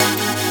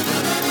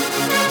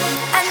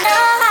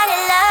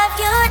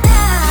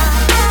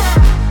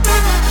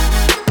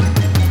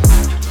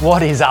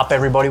What is up,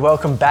 everybody?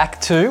 Welcome back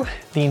to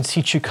the In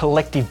Situ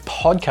Collective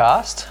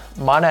podcast.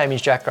 My name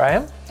is Jack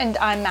Graham. And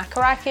I'm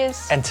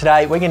Makarakis. And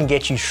today we're going to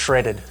get you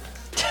shredded.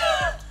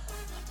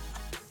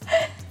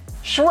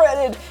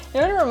 Shredded!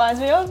 You know what it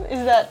reminds me of?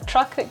 Is that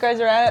truck that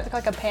goes around it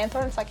like a panther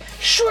and it's like,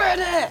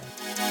 shredded!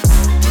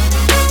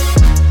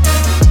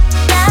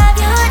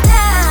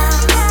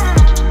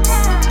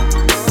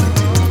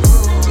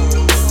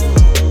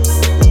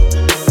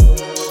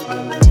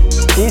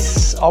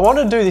 I want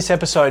to do this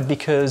episode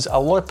because a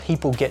lot of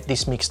people get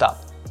this mixed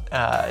up.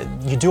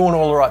 You're doing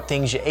all the right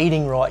things, you're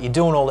eating right, you're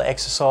doing all the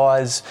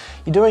exercise,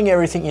 you're doing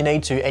everything you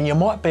need to, and you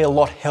might be a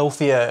lot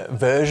healthier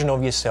version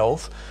of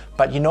yourself,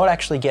 but you're not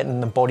actually getting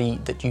the body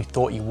that you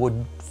thought you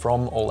would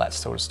from all that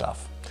sort of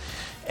stuff.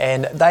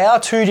 And they are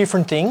two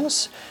different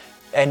things,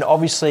 and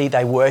obviously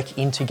they work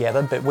in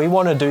together, but we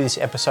want to do this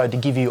episode to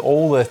give you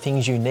all the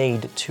things you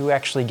need to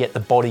actually get the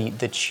body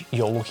that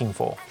you're looking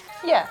for.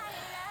 Yeah.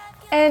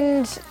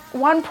 And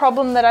one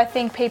problem that I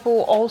think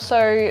people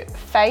also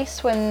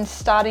face when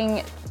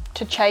starting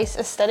to chase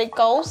aesthetic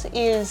goals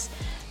is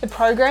the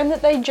program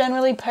that they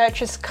generally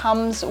purchase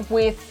comes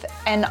with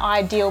an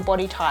ideal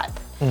body type.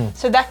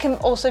 So that can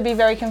also be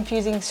very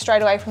confusing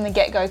straight away from the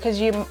get-go,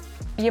 because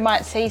you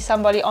might see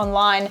somebody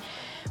online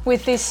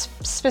with this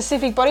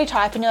specific body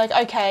type and you're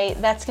like, okay,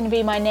 that's going to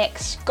be my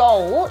next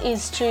goal,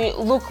 is to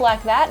look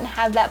like that and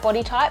have that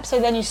body type.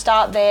 So then you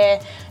start their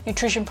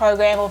nutrition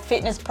program or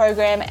fitness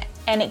program,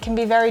 and it can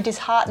be very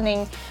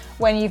disheartening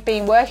when you've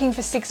been working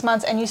for 6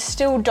 months and you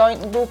still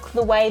don't look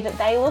the way that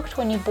they looked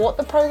when you bought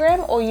the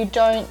program, or you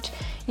aren't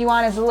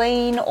as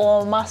lean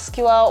or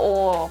muscular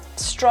or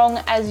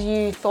strong as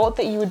you thought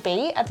that you would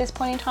be at this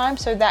point in time.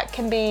 So that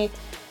can be,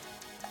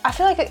 I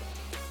feel like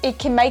it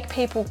can make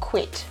people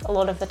quit a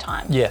lot of the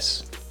time.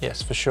 Yes,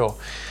 for sure.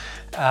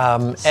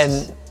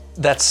 And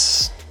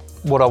that's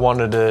what I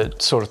wanted to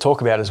sort of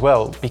talk about as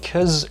well,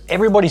 because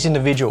everybody's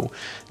individual.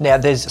 Now,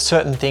 there's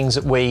certain things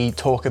that we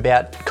talk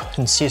about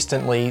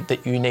consistently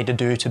that you need to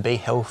do to be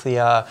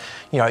healthier,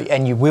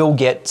 and you will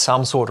get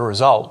some sort of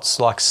results,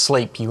 like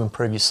sleep. You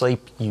improve your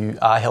sleep, you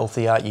are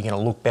healthier, you're going to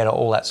look better,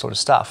 all that sort of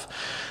stuff.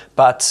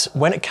 But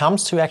when it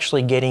comes to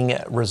actually getting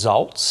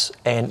results,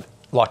 and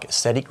like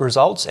aesthetic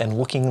results, and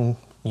looking,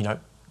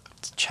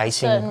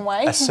 chasing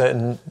a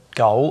certain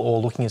goal or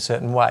looking a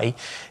certain way,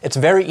 it's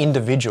very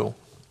individual.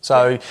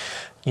 So,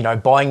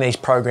 buying these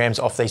programs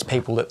off these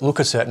people that look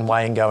a certain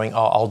way and going,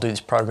 oh, I'll do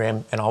this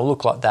program and I'll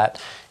look like that,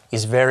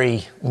 is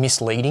very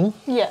misleading.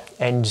 Yeah.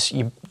 And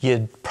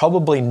you're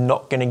probably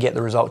not going to get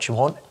the results you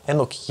want. And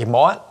look, you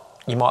might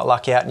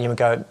luck out and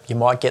you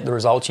might get the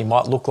results, you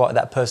might look like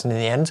that person in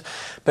the end.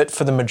 But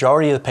for the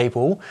majority of the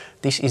people,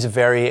 this is a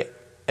very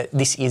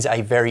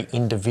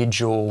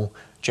individual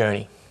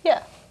journey.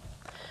 Yeah.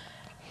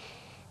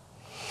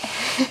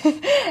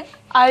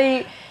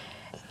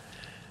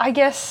 I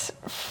guess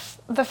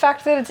the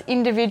fact that it's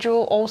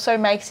individual also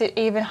makes it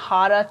even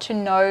harder to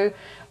know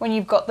when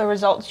you've got the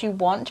results you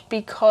want,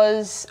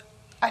 because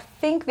I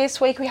think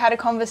this week we had a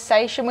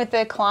conversation with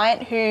a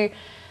client who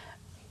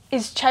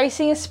is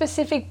chasing a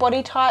specific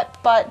body type,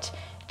 but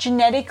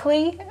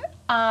genetically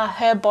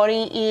her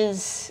body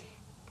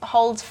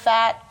holds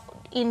fat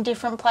in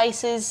different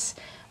places.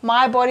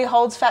 My body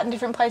holds fat in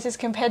different places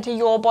compared to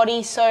your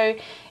body, so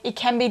it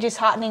can be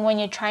disheartening when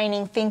you're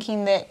training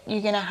thinking that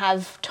you're going to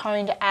have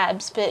toned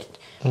abs, but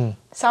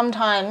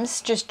sometimes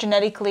just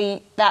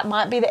genetically that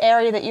might be the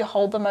area that you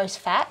hold the most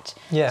fat.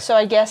 Yeah. So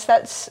I guess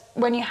that's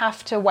when you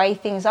have to weigh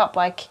things up,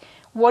 like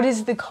what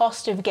is the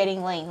cost of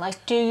getting lean?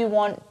 Like, do you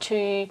want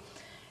to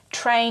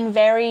train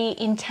very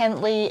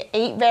intently,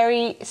 eat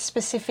very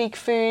specific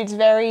foods,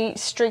 very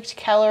strict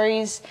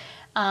calories,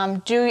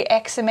 do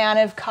X amount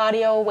of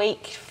cardio a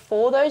week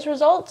for those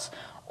results,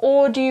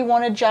 or do you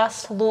want to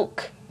just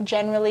look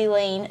generally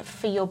lean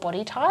for your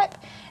body type?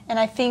 And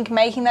I think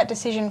making that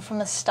decision from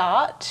the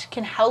start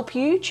can help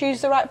you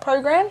choose the right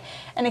program,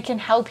 and it can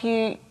help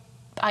you,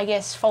 I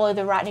guess, follow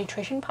the right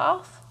nutrition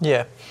path.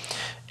 Yeah.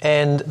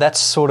 And that's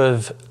sort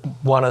of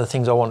one of the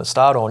things I want to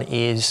start on,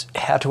 is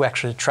how to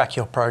actually track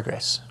your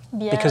progress.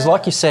 Yeah. Because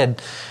like you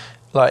said,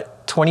 like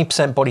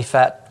 20% body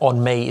fat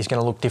on me is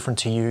going to look different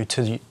to you.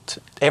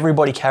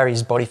 Everybody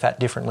carries body fat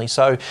differently.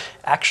 So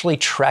actually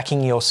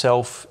tracking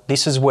yourself,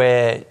 this is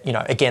where,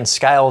 again,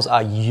 scales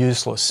are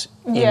useless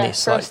in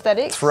this. For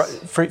aesthetics.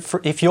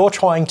 If you're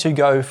trying to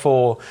go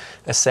for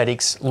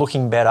aesthetics,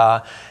 looking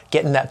better,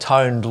 getting that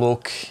toned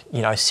look,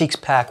 six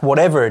pack,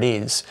 whatever it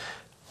is,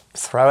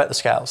 throw out the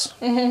scales.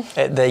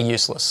 Mm-hmm. They're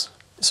useless.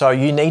 So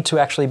you need to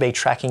actually be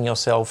tracking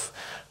yourself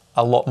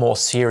a lot more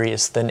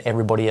serious than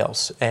everybody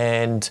else,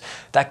 and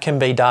that can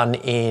be done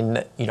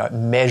in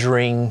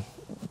measuring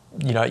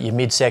your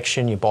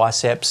midsection, your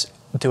biceps,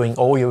 doing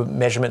all your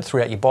measurement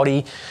throughout your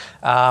body,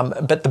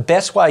 but the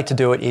best way to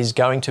do it is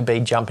going to be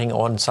jumping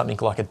on something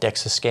like a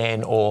DEXA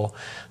scan or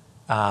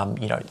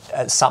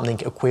something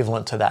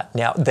equivalent to that.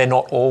 Now, they're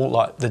not all,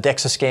 like the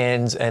DEXA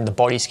scans and the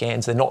body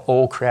scans, they're not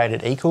all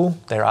created equal.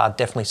 There are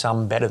definitely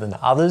some better than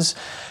others,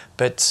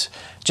 but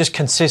just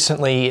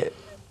consistently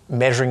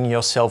measuring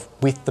yourself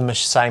with the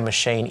same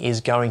machine is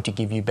going to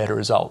give you better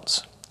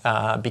results.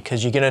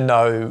 Because you're going to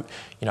know,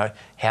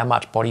 how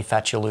much body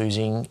fat you're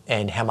losing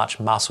and how much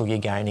muscle you're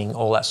gaining,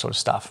 all that sort of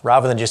stuff,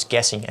 rather than just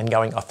guessing and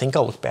going, I think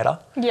I'll look better.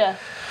 Yeah.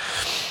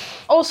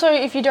 Also,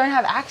 if you don't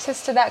have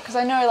access to that, because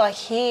I know like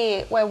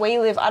here where we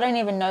live, I don't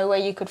even know where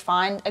you could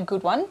find a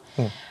good one.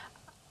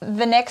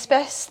 The next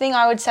best thing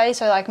I would say,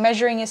 so like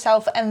measuring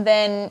yourself and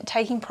then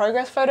taking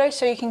progress photos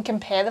so you can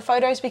compare the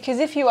photos, because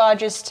if you are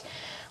just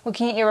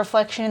looking at your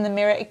reflection in the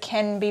mirror, it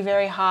can be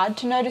very hard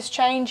to notice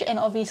change, and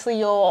obviously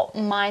your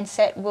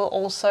mindset will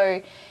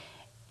also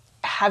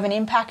have an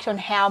impact on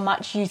how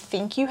much you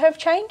think you have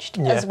changed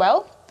as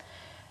well.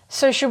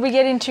 So should we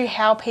get into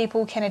how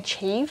people can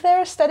achieve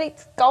their aesthetic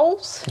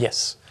goals?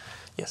 Yes.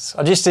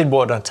 I just did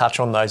want to touch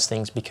on those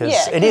things because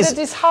it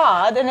is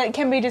hard, and it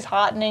can be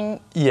disheartening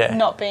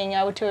not being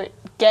able to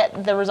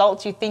get the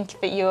results you think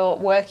that you're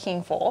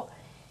working for.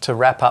 To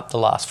wrap up the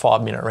last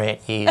 5-minute rant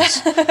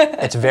is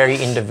it's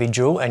very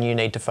individual, and you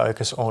need to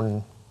focus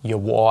on your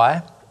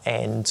why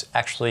and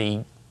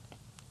actually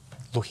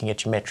looking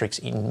at your metrics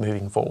in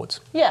moving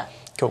forwards. Yeah.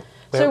 Cool.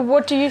 So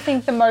what do you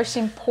think the most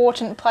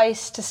important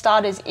place to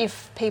start is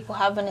if people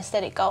have an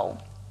aesthetic goal?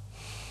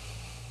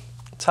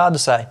 It's hard to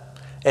say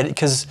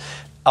because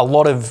a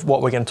lot of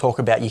what we're going to talk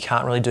about, you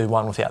can't really do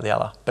one without the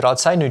other. But I'd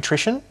say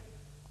nutrition.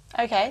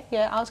 Okay,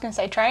 yeah, I was going to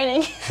say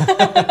training.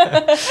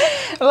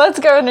 Let's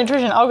go with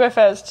nutrition. I'll go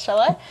first, shall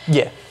I?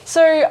 Yeah.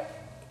 So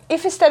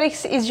if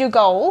aesthetics is your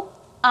goal,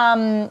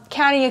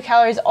 counting your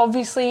calories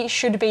obviously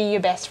should be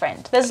your best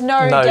friend. There's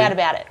no doubt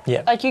about it.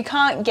 Yeah. Like you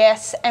can't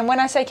guess. And when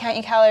I say count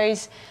your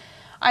calories,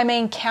 I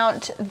mean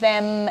count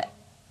them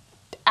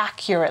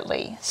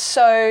accurately.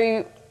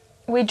 So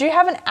we do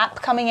have an app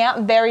coming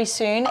out very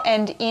soon,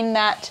 and in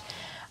that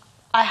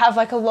I have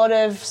like a lot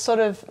of sort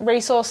of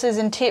resources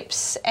and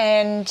tips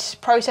and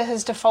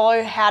processes to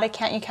follow how to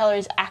count your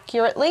calories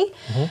accurately.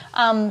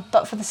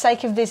 But for the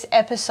sake of this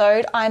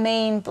episode, I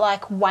mean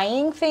like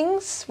weighing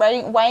things,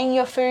 weighing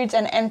your foods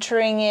and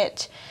entering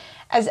it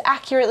as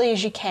accurately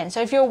as you can.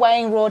 So if you're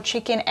weighing raw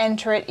chicken,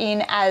 enter it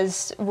in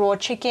as raw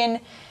chicken.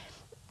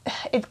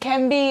 It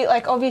can be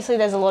like, obviously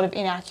there's a lot of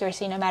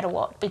inaccuracy no matter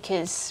what,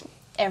 because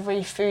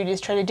every food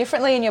is treated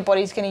differently and your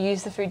body's going to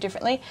use the food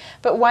differently.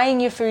 But weighing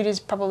your food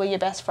is probably your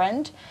best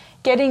friend.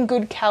 Getting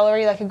good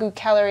calorie, like a good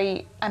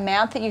calorie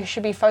amount that you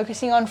should be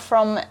focusing on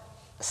from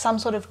some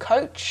sort of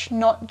coach,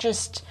 not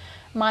just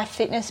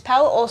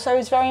MyFitnessPal, also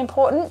is very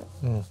important.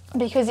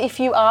 Because if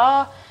you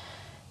are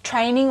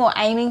training or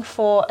aiming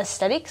for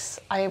aesthetics,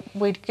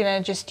 we're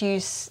going to just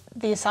use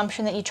the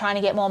assumption that you're trying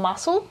to get more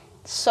muscle.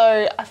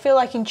 So I feel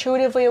like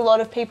intuitively a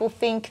lot of people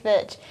think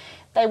that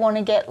they want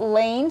to get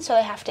lean, so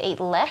they have to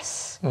eat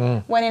less.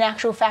 When in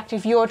actual fact,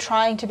 if you're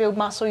trying to build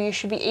muscle, you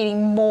should be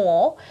eating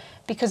more,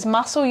 because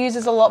muscle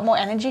uses a lot more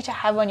energy to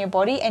have on your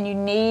body, and you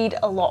need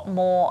a lot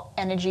more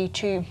energy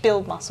to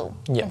build muscle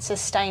and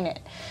sustain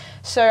it.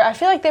 So I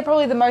feel like they're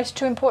probably the most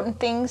two important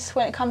things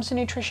when it comes to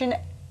nutrition.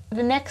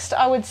 The next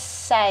I would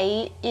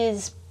say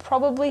is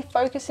probably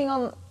focusing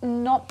on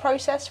not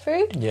processed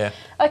food. Yeah.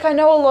 Like I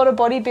know a lot of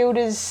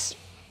bodybuilders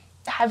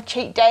have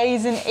cheat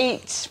days and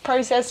eat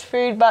processed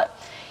food, but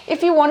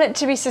if you want it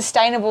to be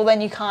sustainable, then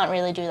you can't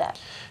really do that.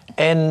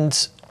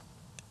 And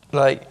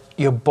like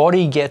your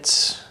body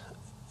gets,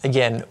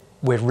 again,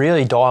 we're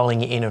really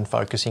dialing in and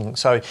focusing.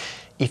 So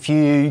if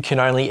you can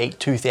only eat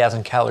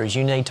 2,000 calories,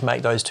 you need to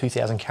make those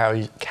 2,000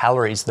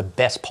 calories the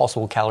best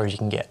possible calories you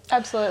can get.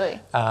 Absolutely.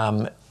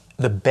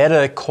 The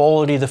better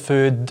quality the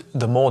food,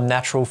 the more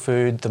natural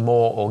food, the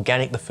more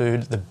organic the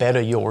food, the better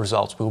your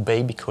results will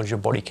be, because your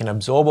body can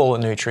absorb all the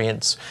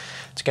nutrients.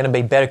 It's going to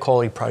be better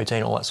quality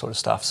protein, all that sort of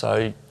stuff.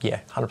 So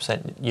yeah,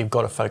 100%, you've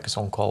got to focus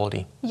on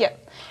quality.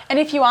 Yep. And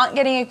if you aren't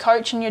getting a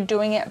coach and you're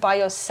doing it by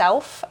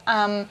yourself,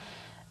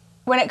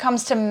 when it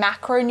comes to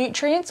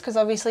macronutrients, because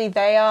obviously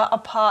they are a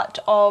part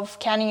of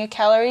counting your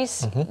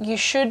calories, you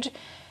should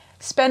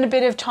spend a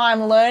bit of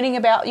time learning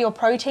about your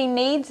protein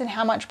needs and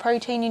how much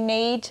protein you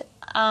need,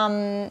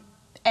 and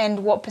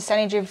what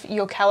percentage of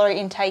your calorie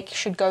intake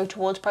should go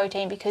towards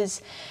protein,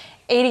 because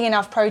eating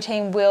enough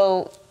protein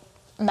will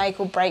make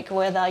or break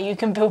whether you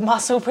can build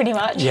muscle pretty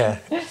much. Yeah,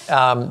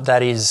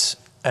 that is,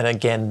 and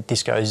again,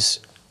 this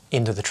goes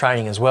into the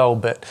training as well,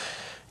 but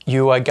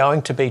you are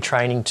going to be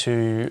training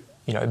to,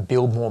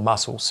 build more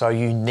muscle. So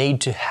you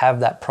need to have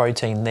that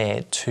protein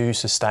there to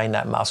sustain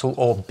that muscle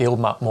or build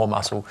more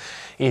muscle.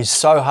 It is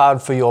so hard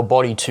for your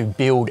body to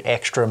build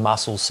extra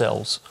muscle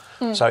cells.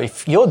 So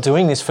if you're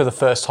doing this for the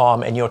first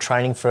time and you're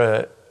training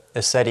for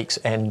aesthetics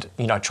and,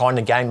 trying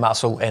to gain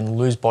muscle and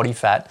lose body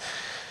fat,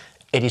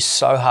 it is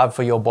so hard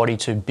for your body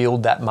to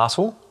build that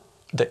muscle.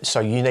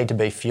 So you need to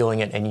be fueling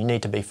it, and you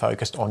need to be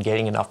focused on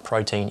getting enough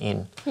protein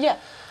in. Yeah,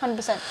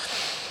 100%.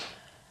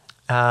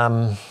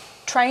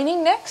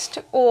 Training next,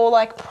 or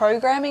like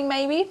programming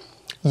maybe?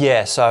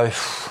 Yeah, so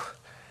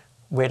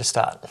where to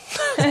start?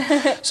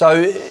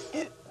 So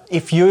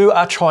if you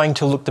are trying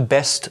to look the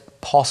best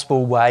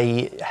possible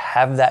way,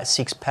 have that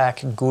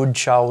six-pack, good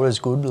shoulders,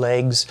 good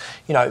legs,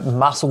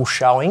 muscle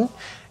showing,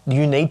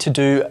 you need to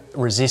do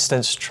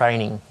resistance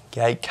training.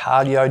 Okay,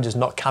 cardio does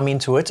not come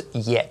into it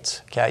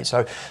yet. Okay,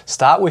 so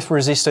start with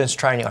resistance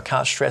training. I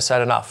can't stress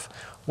that enough.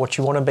 What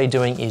you want to be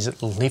doing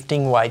is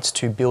lifting weights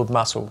to build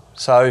muscle.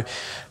 So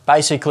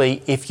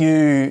basically, if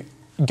you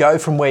go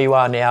from where you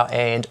are now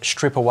and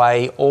strip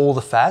away all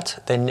the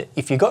fat, then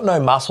if you've got no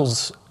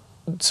muscles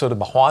sort of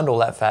behind all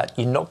that fat,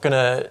 you're not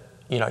gonna,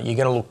 you're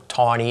gonna look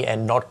tiny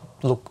and not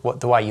look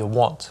the way you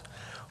want,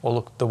 or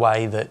look the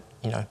way that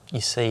you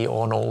see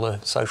on all the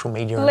social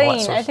media. And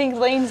lean. I think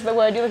lean's the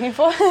word you're looking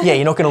for. Yeah,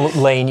 you're not going to look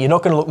lean. You're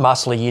not going to look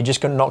muscly. You're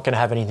just not going to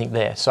have anything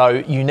there. So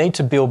you need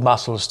to build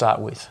muscle to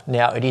start with.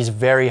 Now, it is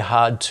very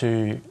hard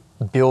to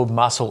build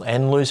muscle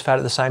and lose fat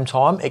at the same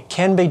time. It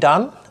can be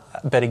done,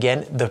 but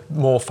again, the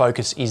more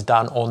focus is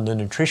done on the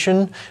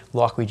nutrition,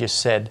 like we just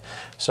said.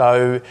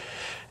 So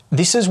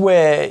this is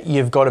where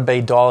you've got to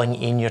be dialing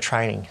in your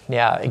training.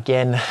 Now,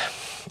 again,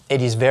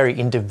 it is very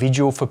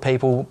individual for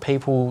people.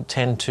 People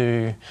tend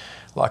to,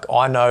 like,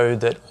 I know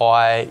that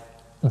I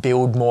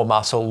build more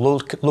muscle,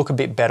 look a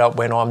bit better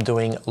when I'm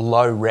doing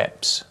low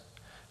reps.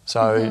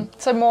 So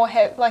so more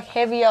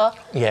heavier,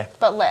 yeah,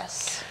 but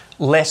less.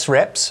 Less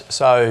reps.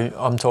 So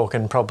I'm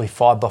talking probably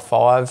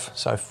 5x5.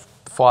 So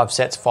 5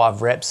 sets,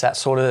 5 reps, that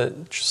sort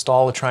of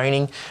style of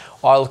training.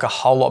 I look a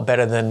whole lot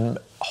better than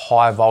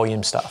high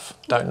volume stuff.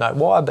 Don't know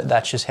why, but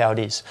that's just how it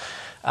is.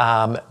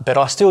 But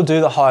I still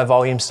do the high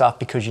volume stuff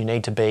because you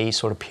need to be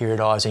sort of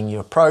periodizing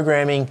your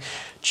programming,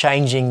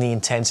 changing the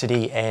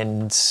intensity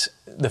and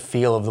the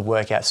feel of the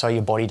workout so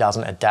your body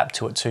doesn't adapt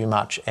to it too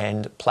much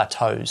and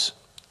plateaus.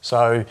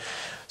 So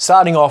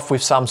starting off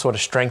with some sort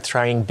of strength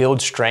training,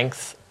 build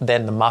strength,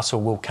 then the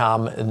muscle will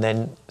come, and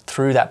then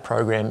through that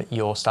program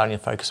you're starting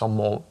to focus on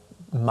more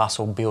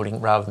muscle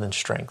building rather than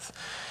strength.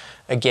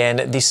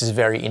 Again, this is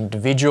very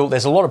individual.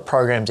 There's a lot of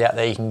programs out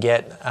there you can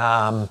get,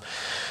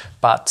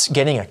 but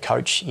getting a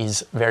coach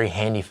is very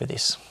handy for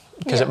this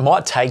because it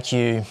might take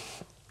you,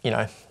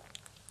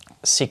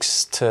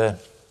 6 to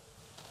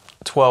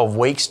 12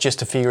 weeks just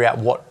to figure out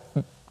what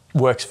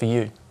works for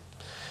you.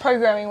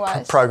 Programming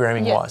wise.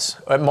 Wise.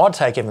 It might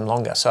take even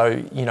longer.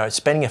 So,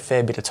 spending a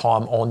fair bit of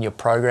time on your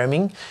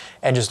programming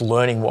and just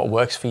learning what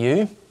works for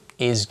you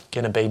is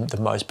going to be the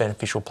most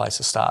beneficial place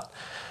to start.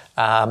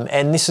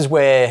 And this is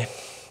where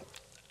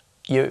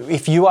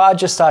if you are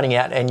just starting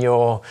out and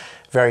you're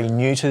very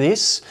new to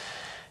this,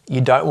 you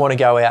don't want to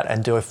go out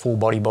and do a full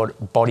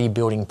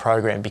bodybuilding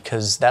program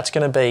because that's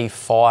going to be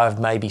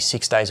 5, maybe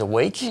 6 days a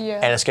week,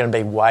 and it's going to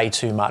be way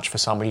too much for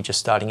somebody just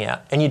starting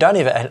out. And you don't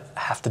even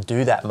have to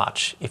do that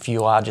much if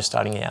you are just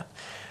starting out.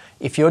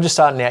 If you're just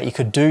starting out, you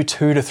could do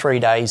 2 to 3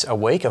 days a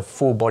week of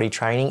full body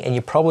training, and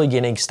you're probably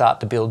going to start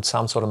to build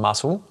some sort of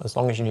muscle as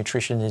long as your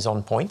nutrition is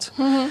on point.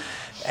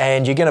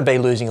 And you're going to be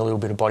losing a little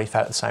bit of body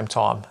fat at the same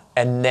time.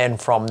 And then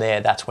from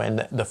there, that's when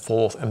the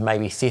 4th and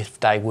maybe 5th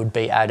day would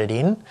be added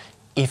in,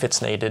 if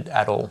it's needed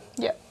at all.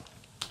 Yeah.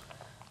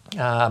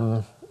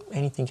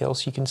 Anything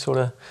else you can sort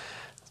of...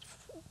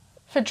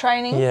 For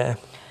training? Yeah.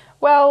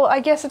 Well, I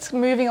guess it's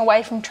moving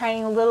away from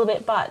training a little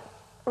bit, but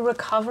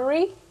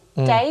recovery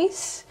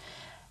days,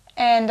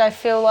 and I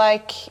feel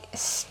like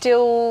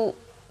still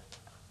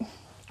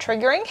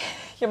triggering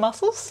your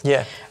muscles.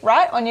 Yeah.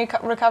 Right, on your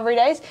recovery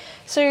days.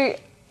 So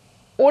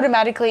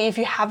automatically, if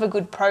you have a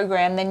good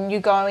program, then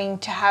you're going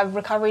to have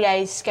recovery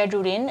days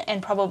scheduled in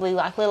and probably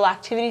like little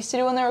activities to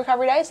do on the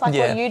recovery days, like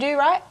what you do,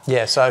 right?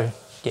 Yeah, so,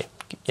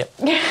 yep.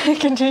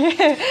 Continue.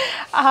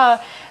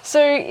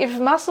 So if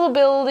muscle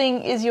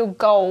building is your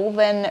goal,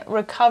 then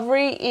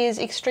recovery is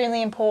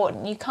extremely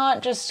important. You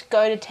can't just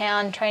go to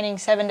town training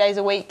 7 days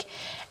a week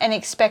and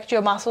expect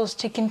your muscles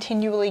to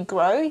continually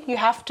grow. You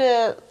have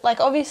to,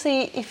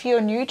 obviously, if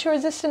you're new to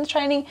resistance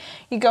training,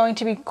 you're going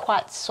to be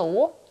quite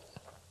sore.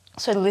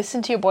 So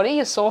listen to your body,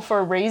 you're sore for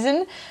a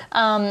reason.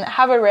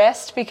 Have a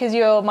rest because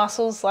your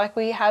muscles, like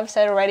we have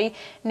said already,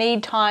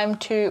 need time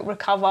to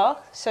recover.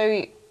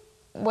 So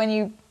when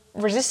you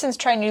resistance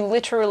train, you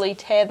literally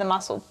tear the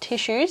muscle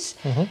tissues.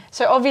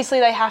 So obviously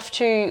they have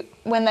to,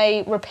 when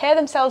they repair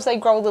themselves, they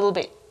grow a little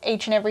bit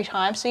each and every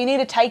time. So you need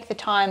to take the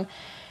time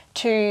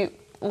to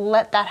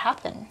let that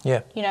happen.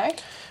 Yeah.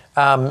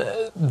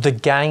 The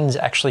gains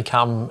actually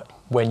come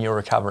when you're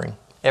recovering.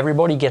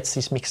 Everybody gets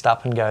this mixed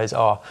up and goes,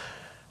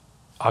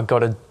 I've got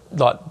to,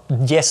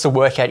 yes, the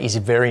workout is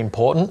very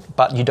important,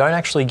 but you don't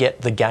actually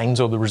get the gains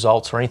or the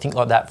results or anything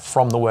like that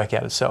from the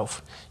workout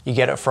itself. You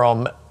get it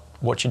from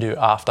what you do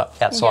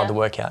outside the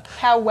workout.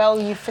 How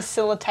well you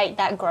facilitate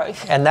that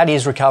growth. And that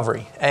is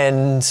recovery.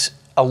 And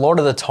a lot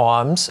of the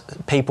times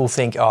people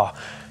think, I've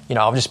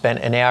just spent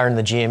an hour in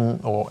the gym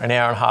or an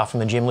hour and a half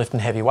in the gym lifting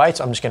heavy weights,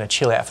 I'm just going to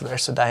chill out for the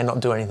rest of the day and not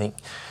do anything.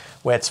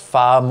 Where it's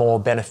far more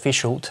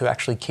beneficial to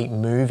actually keep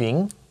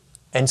moving.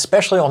 And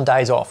especially on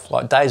days off.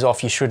 Days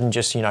off, you shouldn't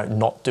just,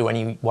 not do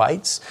any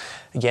weights.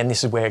 Again,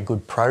 this is where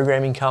good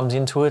programming comes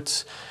into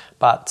it.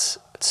 But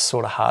it's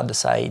sort of hard to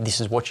say this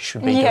is what you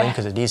should be doing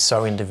because it is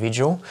so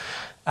individual.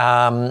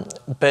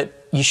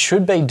 But you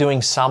should be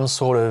doing some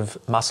sort of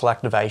muscle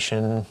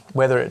activation,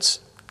 whether it's,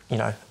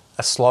 a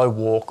slow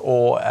walk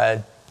or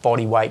a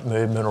body weight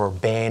movement or a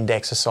band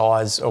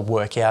exercise or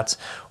workouts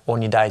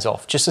on your days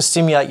off, just to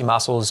stimulate your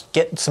muscles,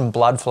 get some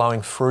blood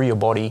flowing through your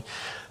body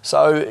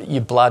so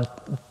your blood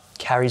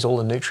carries all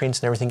the nutrients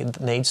and everything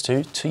it needs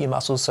to your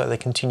muscles so they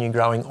continue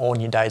growing on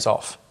your days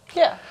off.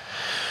 Yeah.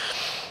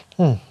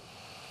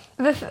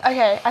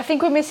 Okay, I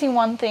think we're missing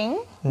one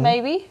thing,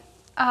 maybe,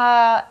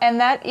 and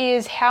that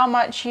is how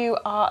much you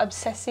are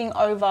obsessing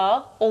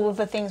over all of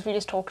the things we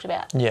just talked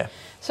about. Yeah.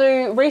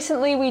 So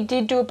recently we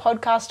did do a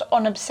podcast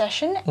on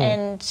obsession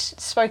and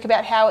spoke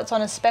about how it's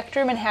on a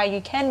spectrum and how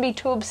you can be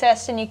too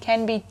obsessed and you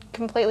can be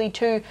completely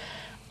too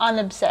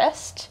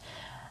unobsessed.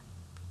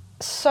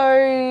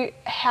 So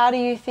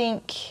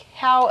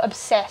how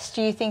obsessed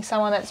do you think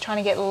someone that's trying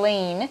to get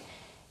lean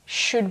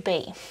should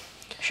be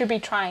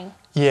trying?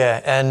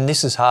 Yeah, and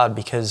this is hard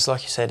because,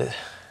 like you said,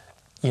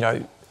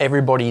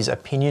 everybody's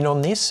opinion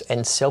on this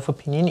and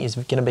self-opinion is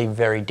going to be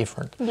very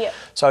different. Yeah.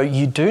 So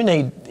you do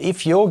need,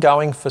 if you're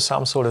going for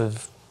some sort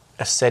of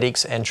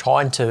aesthetics and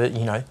trying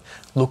to,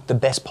 look the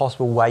best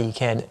possible way you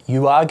can,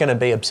 you are going to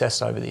be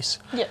obsessed over this.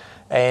 Yeah.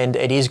 And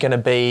it is going to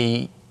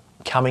be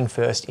coming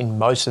first in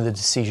most of the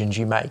decisions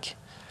you make.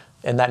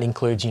 And that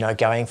includes,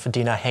 going for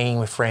dinner, hanging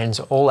with friends,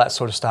 all that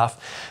sort of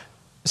stuff,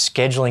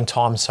 scheduling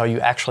time so you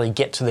actually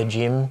get to the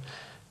gym,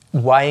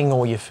 weighing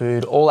all your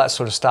food, all that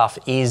sort of stuff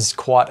is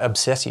quite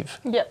obsessive.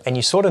 Yep. And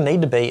you sort of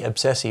need to be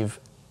obsessive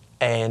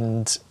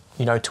and,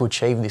 to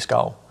achieve this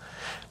goal.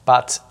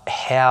 But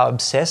how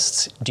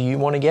obsessed do you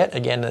want to get?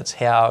 Again, it's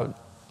how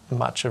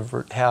well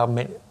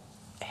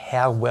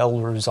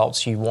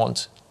results you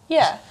want.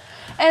 Yeah.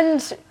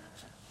 And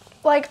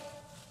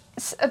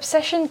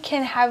obsession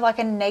can have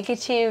a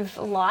negative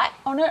light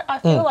on it, I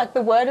feel, like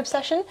the word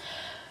obsession,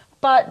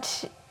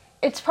 but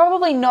it's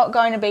probably not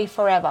going to be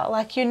forever.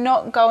 You're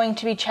not going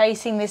to be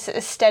chasing this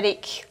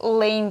aesthetic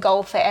lean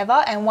goal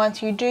forever, and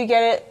once you do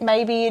get it,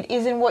 maybe it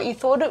isn't what you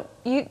thought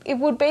it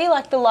would be,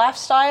 the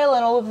lifestyle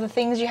and all of the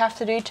things you have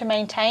to do to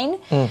maintain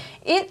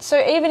it.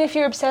 So even if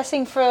you're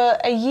obsessing for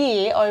a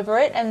year over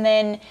it and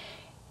then,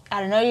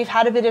 I don't know, you've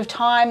had a bit of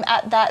time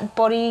at that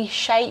body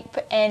shape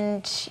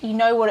and you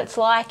know what it's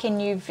like and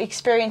you've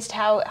experienced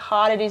how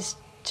hard it is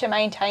to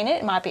maintain it.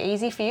 It might be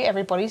easy for you,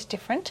 everybody's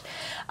different.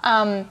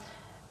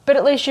 But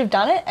at least you've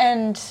done it,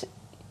 and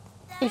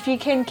if you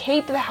can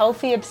keep the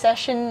healthy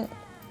obsession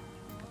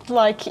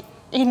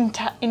in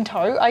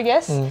tow, I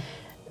guess,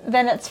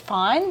 then it's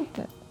fine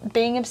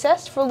being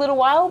obsessed for a little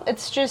while.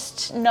 It's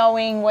just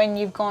knowing when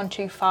you've gone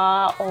too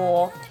far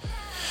or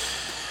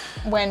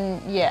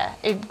when,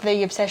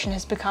 the obsession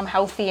has become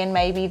healthy and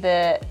maybe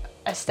the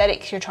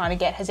aesthetics you're trying to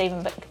get has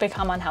even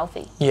become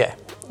unhealthy. Yeah.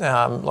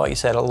 Like you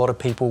said, a lot of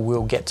people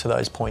will get to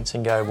those points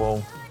and go,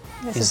 well,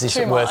 is this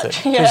too worth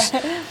much. it?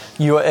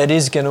 Because it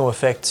is going to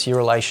affect your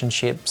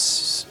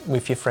relationships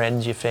with your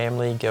friends, your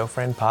family,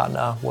 girlfriend,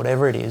 partner,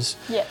 whatever it is.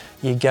 Yeah.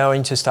 You're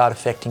going to start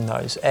affecting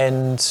those.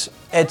 And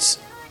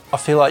I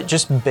feel like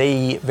just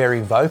be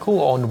very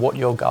vocal on what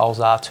your goals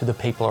are to the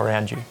people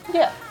around you.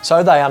 Yeah.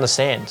 So they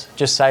understand.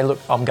 Just say, look,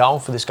 I'm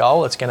going for this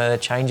goal. It's going to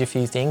change a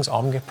few things.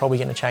 I'm probably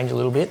going to change a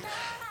little bit.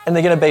 And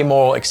they're going to be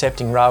more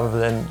accepting rather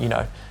than,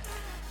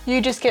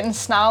 You just getting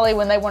snarly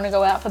when they want to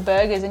go out for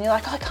burgers and you're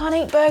like, I can't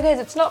eat burgers,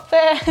 it's not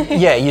fair.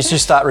 Yeah, you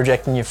just start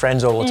rejecting your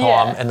friends all the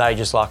time Yeah. and they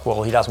just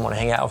well, he doesn't want to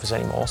hang out with us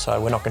anymore,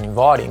 so we're not going to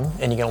invite him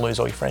and you're going to lose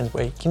all your friends.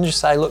 Where you can just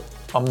say, look,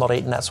 I'm not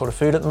eating that sort of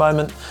food at the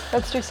moment.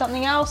 Let's do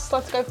something else,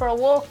 let's go for a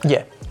walk.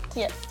 Yeah.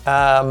 Yeah.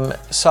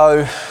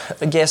 So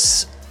I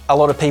guess a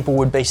lot of people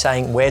would be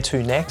saying, where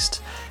to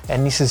next?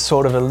 And this is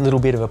sort of a little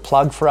bit of a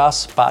plug for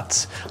us,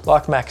 but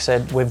like Max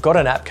said, we've got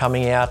an app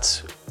coming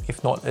out.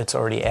 If not, it's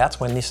already out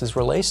when this is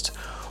released.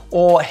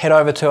 Or head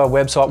over to our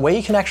website where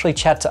you can actually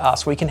chat to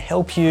us. We can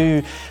help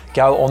you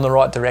go on the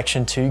right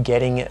direction to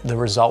getting the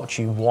results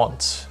you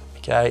want.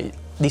 Okay,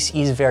 this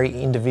is very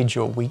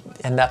individual,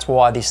 and that's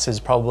why this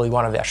is probably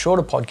one of our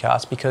shorter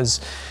podcasts,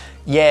 because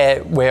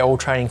we're all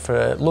training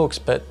for looks,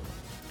 but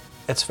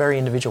it's very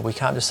individual. We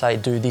can't just say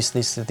do this,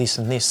 this, this,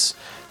 and this,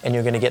 and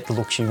you're going to get the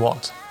looks you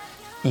want.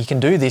 You can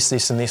do this,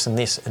 this, and this, and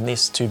this, and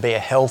this to be a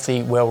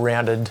healthy,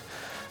 well-rounded,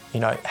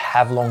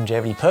 have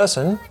longevity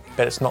person,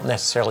 but it's not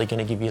necessarily going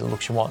to give you the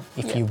looks you want.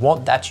 If you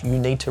want that, you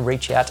need to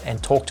reach out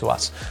and talk to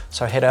us.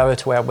 So head over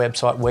to our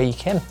website where you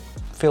can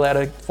fill out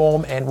a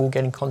form and we'll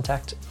get in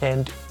contact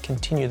and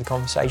continue the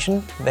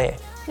conversation there.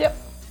 Yep.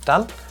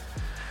 Done?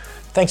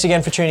 Thanks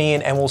again for tuning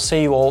in, and we'll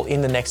see you all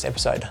in the next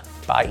episode.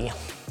 Bye.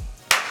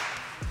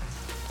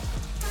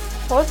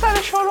 Was that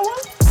a shorter one?